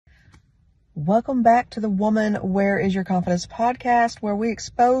Welcome back to the Woman Where Is Your Confidence podcast, where we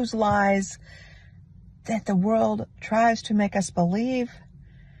expose lies that the world tries to make us believe,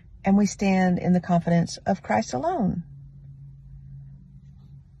 and we stand in the confidence of Christ alone.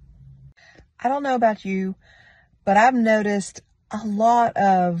 I don't know about you, but I've noticed a lot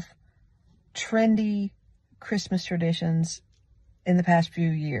of trendy Christmas traditions in the past few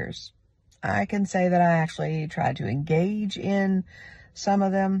years. I can say that I actually tried to engage in some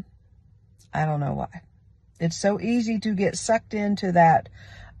of them. I don't know why. It's so easy to get sucked into that,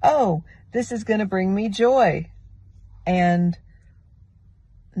 oh, this is going to bring me joy. And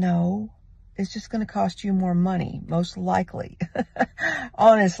no, it's just going to cost you more money, most likely.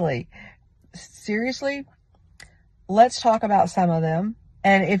 Honestly, seriously, let's talk about some of them.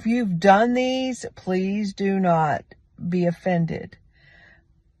 And if you've done these, please do not be offended.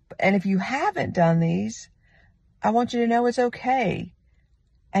 And if you haven't done these, I want you to know it's okay.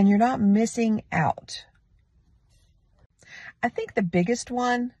 And you're not missing out. I think the biggest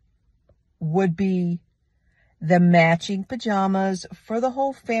one would be the matching pajamas for the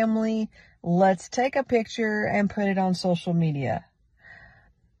whole family. Let's take a picture and put it on social media.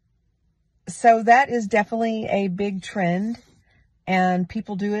 So that is definitely a big trend, and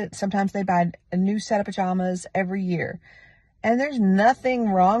people do it. Sometimes they buy a new set of pajamas every year. And there's nothing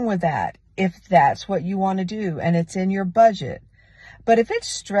wrong with that if that's what you want to do and it's in your budget. But if it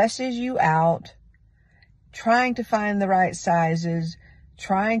stresses you out, trying to find the right sizes,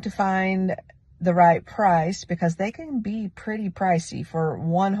 trying to find the right price, because they can be pretty pricey for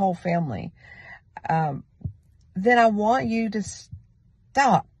one whole family, then I want you to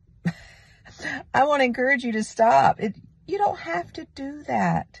stop. I want to encourage you to stop. You don't have to do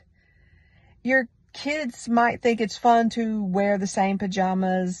that. Your kids might think it's fun to wear the same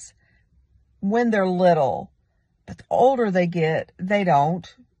pajamas when they're little. But the older they get, they don't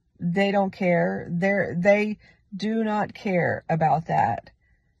care. They do not care about that.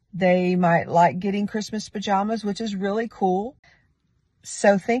 They might like getting Christmas pajamas, which is really cool.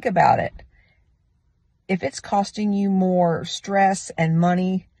 So think about it. If it's costing you more stress and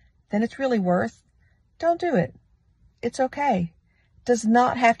money than it's really worth, don't do it. It's okay. It does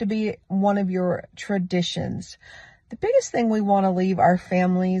not have to be one of your traditions. The biggest thing we want to leave our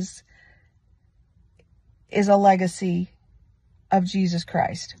families is a legacy of Jesus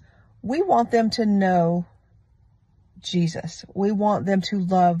Christ. We want them to know Jesus. We want them to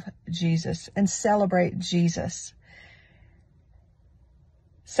love Jesus and celebrate Jesus.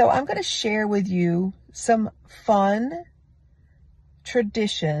 So I'm going to share with you some fun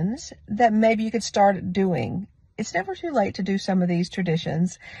traditions that maybe you could start doing. It's never too late to do some of these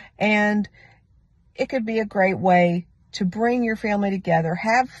traditions, and it could be a great way to bring your family together,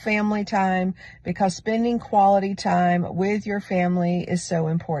 have family time, because spending quality time with your family is so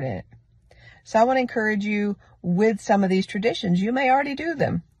important. So I want to encourage you with some of these traditions. You may already do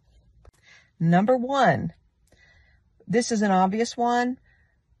them. Number one, this is an obvious one,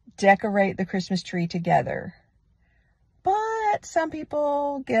 decorate the Christmas tree together. But some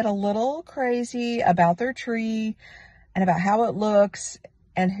people get a little crazy about their tree and about how it looks,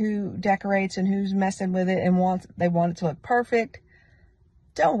 and who decorates and who's messing with it and they want it to look perfect.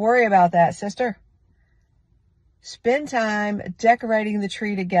 Don't worry about that, sister. Spend time decorating the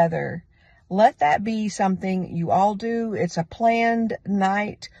tree together. Let that be something you all do. It's a planned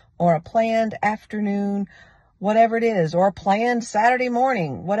night or a planned afternoon, whatever it is, or a planned Saturday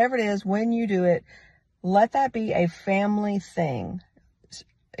morning, whatever it is, when you do it, let that be a family thing.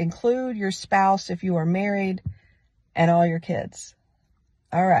 Include your spouse if you are married and all your kids.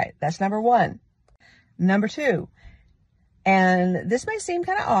 All right, that's number one. Number two, and this may seem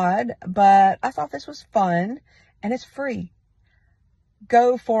kind of odd, but I thought this was fun, and it's free.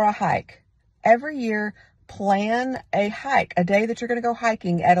 Go for a hike. Every year, plan a hike, a day that you're going to go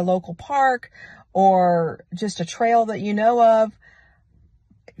hiking at a local park or just a trail that you know of.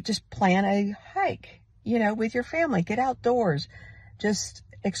 Just plan a hike, with your family. Get outdoors. Just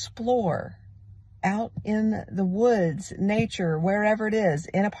explore. Out in the woods, nature, wherever it is,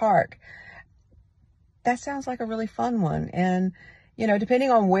 in a park. That sounds like a really fun one. And,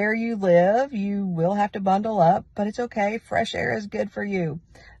 depending on where you live, you will have to bundle up, but it's okay. Fresh air is good for you.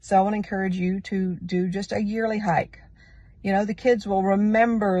 So I want to encourage you to do just a yearly hike. The kids will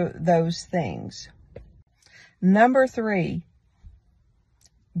remember those things. Number three,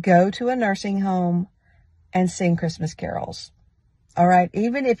 go to a nursing home and sing Christmas carols. All right,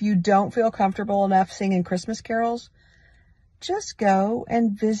 even if you don't feel comfortable enough singing Christmas carols, just go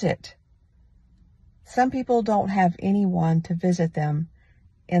and visit. Some people don't have anyone to visit them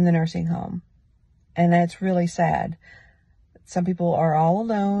in the nursing home, and that's really sad. Some people are all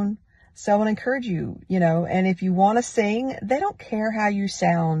alone. So I want to encourage you, and if you want to sing, they don't care how you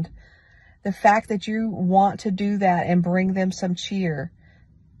sound. The fact that you want to do that and bring them some cheer,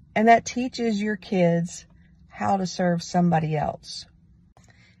 and that teaches your kids how to serve somebody else.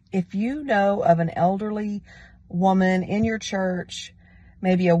 If you know of an elderly woman in your church,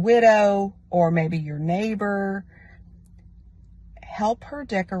 maybe a widow or maybe your neighbor, help her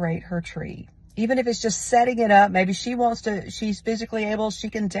decorate her tree. Even if it's just setting it up, maybe she's physically able, she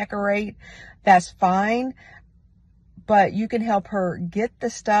can decorate, that's fine. But you can help her get the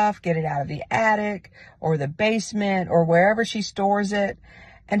stuff, get it out of the attic or the basement or wherever she stores it,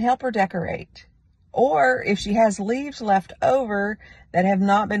 and help her decorate. Or if she has leaves left over that have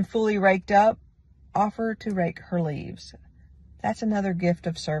not been fully raked up, offer to rake her leaves. That's another gift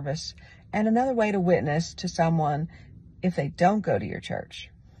of service and another way to witness to someone if they don't go to your church.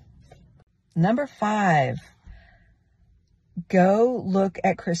 Number 5, go look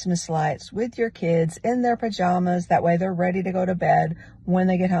at Christmas lights with your kids in their pajamas. That way they're ready to go to bed when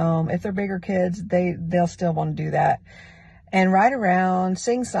they get home. If they're bigger kids, they'll still want to do that. And ride around,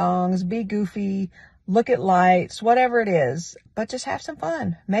 sing songs, be goofy, look at lights, whatever it is, but just have some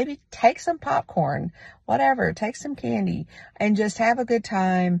fun. Maybe take some popcorn, whatever, take some candy, and just have a good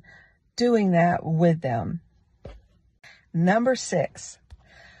time doing that with them. Number 6,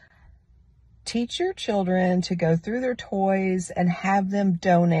 teach your children to go through their toys and have them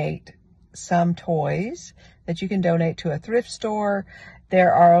donate some toys that you can donate to a thrift store.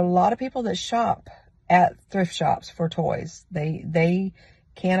 There are a lot of people that shop at thrift shops for toys. They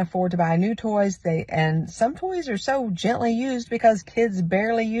can't afford to buy new toys. And some toys are so gently used because kids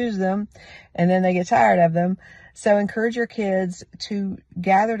barely use them and then they get tired of them. So encourage your kids to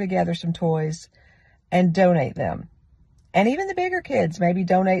gather together some toys and donate them. And even the bigger kids, maybe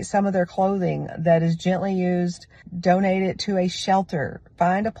donate some of their clothing that is gently used. Donate it to a shelter.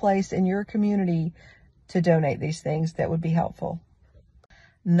 Find a place in your community to donate these things that would be helpful.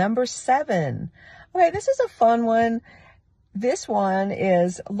 Number 7. Okay, this is a fun one. This one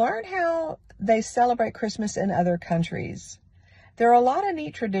is learn how they celebrate Christmas in other countries. There are a lot of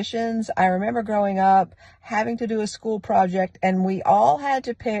neat traditions. I remember growing up having to do a school project and we all had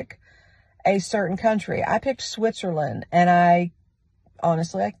to pick a certain country. I picked Switzerland, and I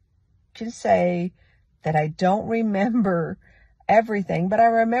can say that I don't remember everything, but I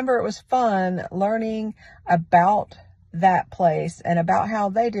remember it was fun learning about that place and about how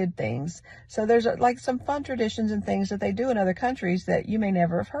they did things. So there's like some fun traditions and things that they do in other countries that you may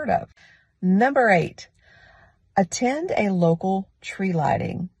never have heard of. Number 8, attend a local tree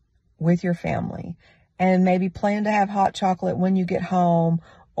lighting with your family and maybe plan to have hot chocolate when you get home,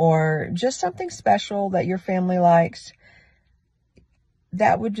 or just something special that your family likes.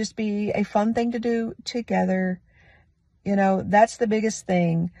 That would just be a fun thing to do together. That's the biggest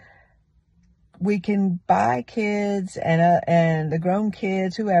thing. We can buy kids and the grown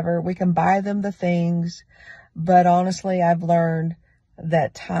kids, whoever, we can buy them the things. But honestly, I've learned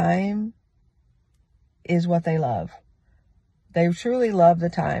that time is what they love. They truly love the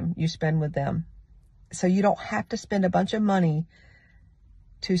time you spend with them. So you don't have to spend a bunch of money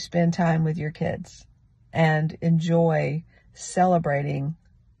to spend time with your kids and enjoy celebrating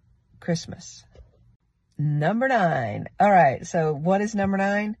Christmas. Number 9. All right. So what is number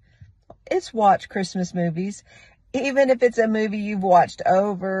 9? It's watch Christmas movies. Even if it's a movie you've watched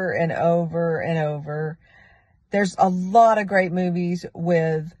over and over and over. There's a lot of great movies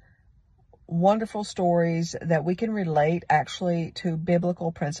with wonderful stories that we can relate actually to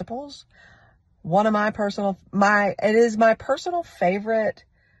biblical principles. One of my personal favorite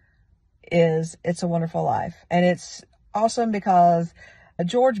is It's a Wonderful Life. And it's awesome because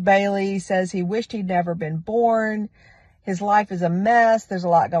George Bailey says he wished he'd never been born. His life is a mess. There's a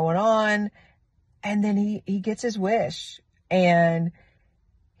lot going on. And then he gets his wish and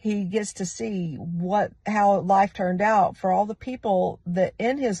he gets to see how life turned out for all the people that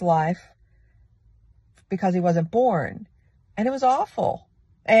in his life because he wasn't born. And it was awful.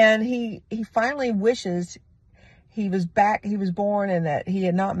 And he finally wishes he was born and that he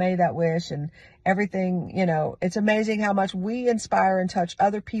had not made that wish and everything. It's amazing how much we inspire and touch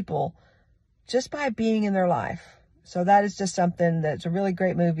other people just by being in their life. So that is just something that's a really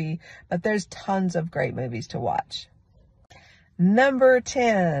great movie, but there's tons of great movies to watch. Number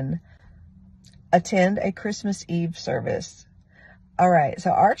 10, attend a Christmas Eve service. All right.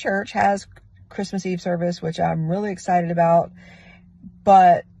 So our church has Christmas Eve service, which I'm really excited about.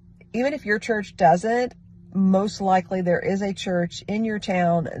 But even if your church doesn't, most likely there is a church in your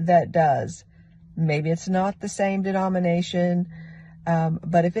town that does. Maybe it's not the same denomination,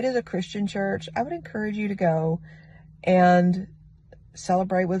 but if it is a Christian church, I would encourage you to go and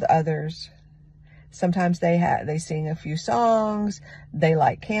celebrate with others. Sometimes they sing a few songs, they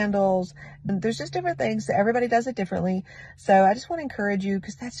light candles, and there's just different things. Everybody does it differently. So I just want to encourage you,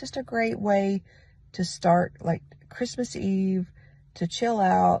 because that's just a great way to start, like Christmas Eve, to chill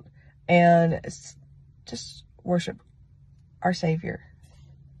out and just worship our Savior.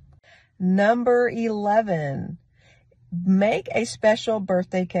 Number 11, make a special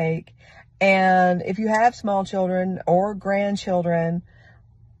birthday cake. And if you have small children or grandchildren,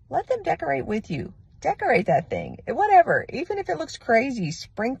 let them decorate with you. Decorate that thing, whatever, even if it looks crazy,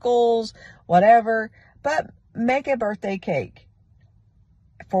 sprinkles, whatever, but make a birthday cake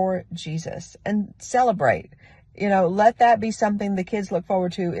for Jesus and celebrate. Let that be something the kids look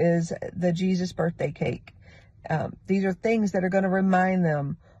forward to, is the Jesus birthday cake. These are things that are going to remind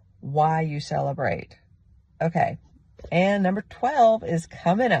them why you celebrate. Okay. And number 12 is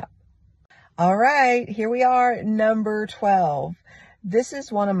coming up. All right, here we are, number 12. This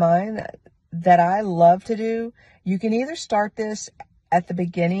is one of mine that I love to do. You can either start this at the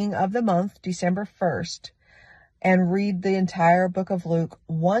beginning of the month, December 1st, and read the entire book of Luke,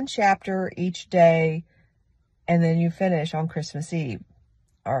 one chapter each day, and then you finish on Christmas Eve.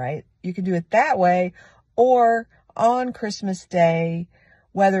 All right, you can do it that way, or on Christmas Day,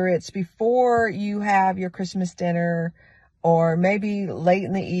 whether it's before you have your Christmas dinner, or maybe late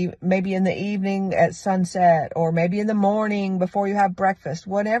in maybe in the evening at sunset, or maybe in the morning before you have breakfast.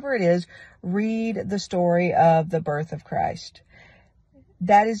 Whatever it is, read the story of the birth of Christ.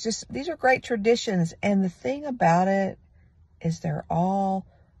 These are great traditions. And the thing about it is they're all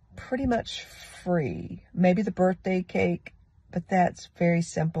pretty much free. Maybe the birthday cake, but that's very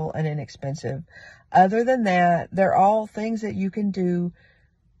simple and inexpensive. Other than that, they're all things that you can do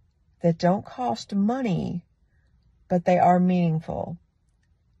that don't cost money, but they are meaningful.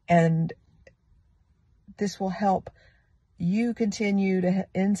 And this will help you continue to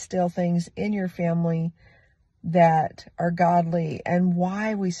instill things in your family that are godly and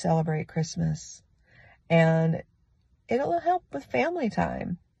why we celebrate Christmas. And it'll help with family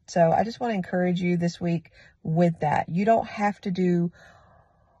time. So I just want to encourage you this week with that. You don't have to do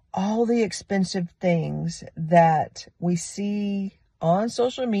all the expensive things that we see on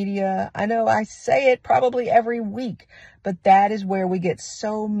social media. I know I say it probably every week, but that is where we get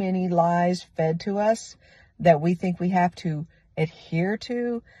so many lies fed to us that we think we have to adhere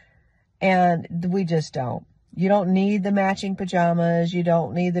to, and we just don't. You don't need the matching pajamas. You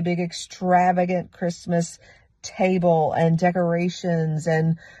don't need the big extravagant Christmas table and decorations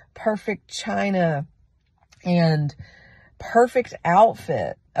and perfect china and perfect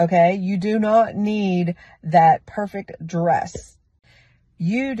outfit. Okay. You do not need that perfect dress.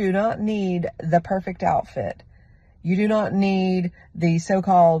 You do not need the perfect outfit. You do not need the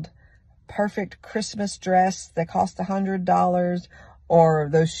so-called perfect Christmas dress that costs $100, or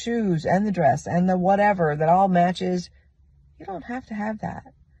those shoes and the dress and the whatever that all matches. You don't have to have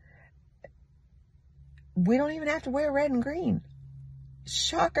that. We don't even have to wear red and green.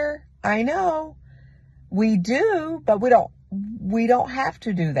 Shocker. I know. We do, but we don't have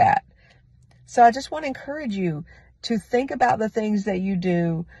to do that. So I just want to encourage you to think about the things that you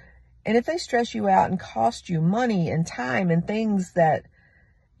do. And if they stress you out and cost you money and time and things that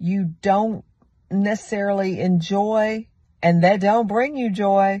you don't necessarily enjoy and that don't bring you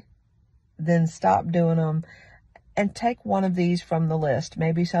joy, then stop doing them and take one of these from the list.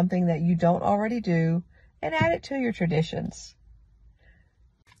 Maybe something that you don't already do, and add it to your traditions.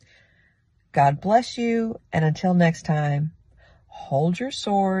 God bless you. And until next time, hold your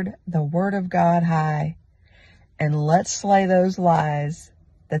sword, the word of God, high, and let's slay those lies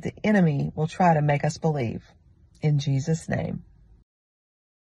that the enemy will try to make us believe. In Jesus' name.